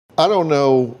I don't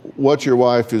know what your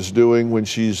wife is doing when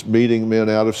she's meeting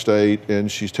men out of state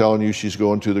and she's telling you she's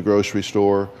going to the grocery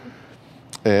store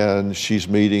and she's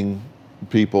meeting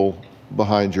people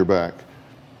behind your back.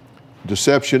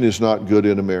 Deception is not good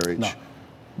in a marriage. No.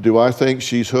 Do I think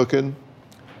she's hooking?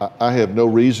 I have no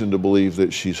reason to believe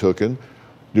that she's hooking.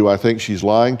 Do I think she's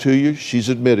lying to you? She's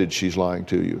admitted she's lying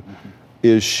to you. Mm-hmm.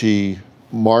 Is she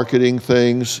marketing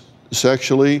things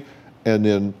sexually and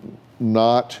then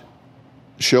not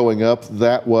showing up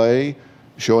that way,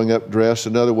 showing up dressed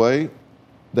another way?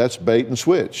 That's bait and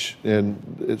switch.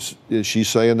 And she's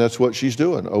saying that's what she's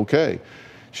doing. Okay.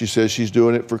 She says she's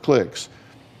doing it for clicks.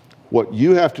 What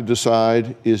you have to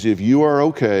decide is if you are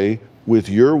okay with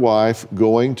your wife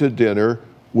going to dinner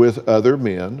with other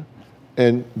men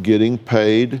and getting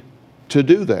paid to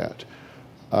do that.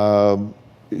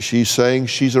 She's saying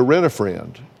she's a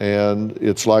rent-a-friend, and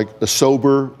it's like a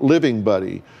sober living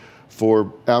buddy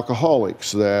for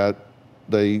alcoholics, that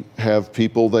they have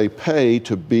people they pay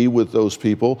to be with those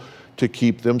people to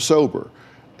keep them sober.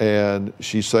 And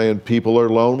she's saying people are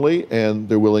lonely and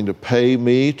they're willing to pay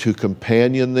me to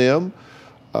companion them,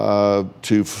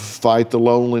 to fight the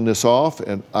loneliness off,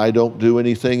 and I don't do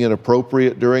anything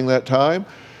inappropriate during that time.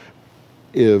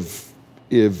 If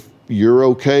you're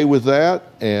okay with that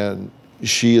and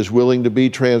she is willing to be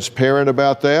transparent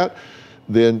about that,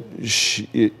 then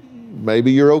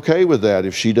maybe you're okay with that.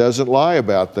 If she doesn't lie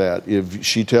about that, if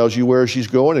she tells you where she's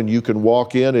going and you can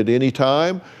walk in at any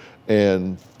time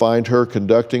and find her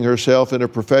conducting herself in a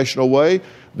professional way,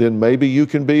 then maybe you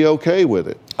can be okay with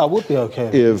it. I would be okay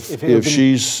if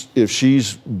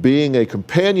she's being a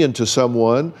companion to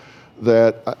someone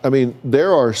that, I mean,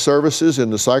 there are services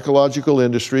in the psychological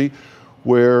industry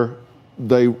where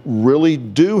they really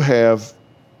do have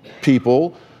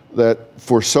people that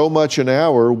for so much an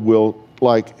hour will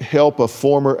like help a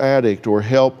former addict or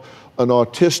help an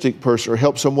autistic person or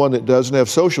help someone that doesn't have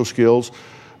social skills.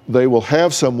 They will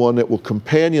have someone that will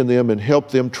companion them and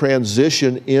help them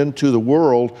transition into the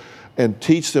world and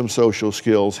teach them social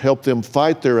skills, help them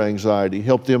fight their anxiety,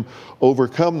 help them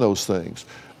overcome those things.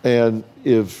 And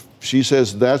if she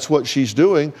says that's what she's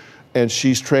doing and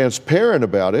she's transparent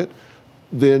about it,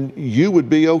 then you would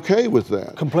be okay with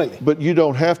that. Completely. But you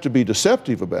don't have to be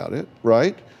deceptive about it,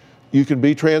 right? You can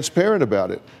be transparent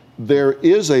about it. There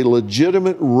is a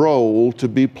legitimate role to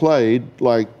be played,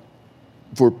 like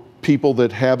for people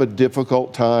that have a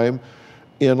difficult time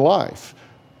in life.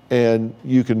 And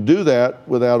you can do that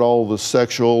without all the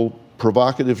sexual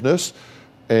provocativeness.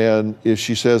 And if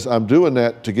she says, I'm doing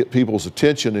that to get people's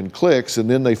attention and clicks, and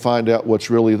then they find out what's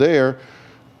really there,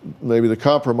 maybe the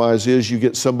compromise is you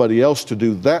get somebody else to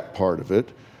do that part of it,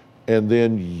 and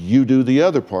then you do the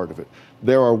other part of it.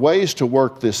 There are ways to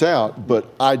work this out, but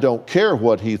I don't care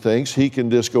what he thinks. He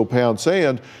can just go pound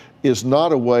sand is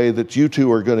not a way that you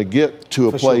two are going to get to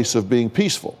a place of being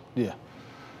peaceful. Yeah.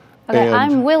 Okay,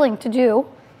 I'm willing to do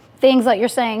things like you're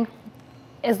saying,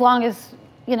 as long as,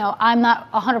 you know, I'm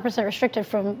not 100% restricted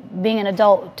from being an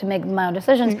adult to make my own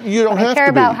decisions. You don't have to be. I care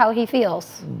about how he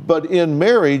feels. But in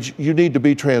marriage, you need to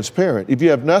be transparent. If you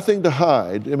have nothing to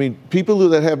hide, I mean, people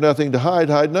that have nothing to hide,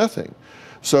 hide nothing.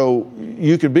 So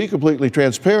you can be completely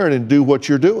transparent and do what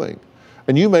you're doing.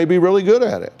 And you may be really good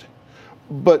at it.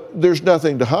 But there's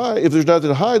nothing to hide. If there's nothing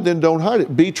to hide, then don't hide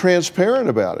it. Be transparent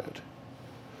about it.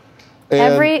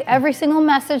 And every single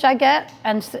message I get,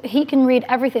 and he can read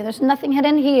everything. There's nothing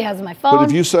hidden. He has my phone. But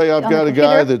if you say, I've got a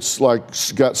guy that's like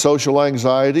got social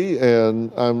anxiety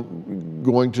and I'm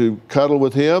going to cuddle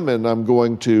with him and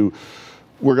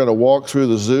we're going to walk through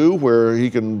the zoo where he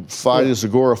can fight his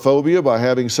agoraphobia by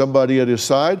having somebody at his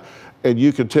side, and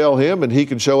you can tell him and he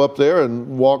can show up there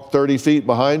and walk 30 feet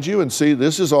behind you and see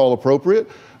this is all appropriate,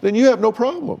 then you have no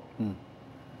problem.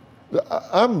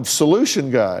 I'm solution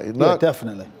guy. Yeah,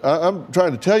 definitely. I'm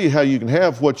trying to tell you how you can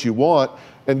have what you want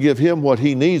and give him what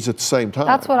he needs at the same time.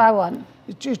 That's what I want.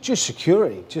 It's just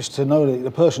security, just to know that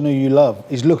the person who you love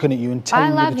is looking at you and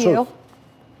telling you the truth. I love you.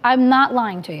 I'm not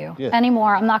lying to you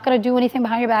anymore. I'm not going to do anything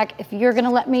behind your back. If you're going to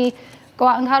let me go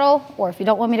out and cuddle, or if you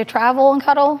don't want me to travel and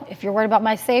cuddle, if you're worried about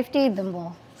my safety, then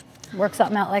we'll work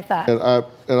something out like that.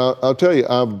 And I'll tell you,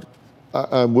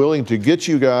 I'm willing to get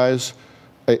you guys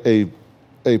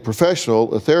a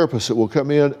professional, a therapist that will come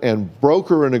in and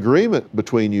broker an agreement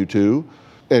between you two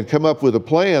and come up with a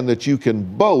plan that you can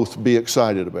both be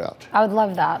excited about. I would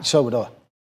love that. So would I.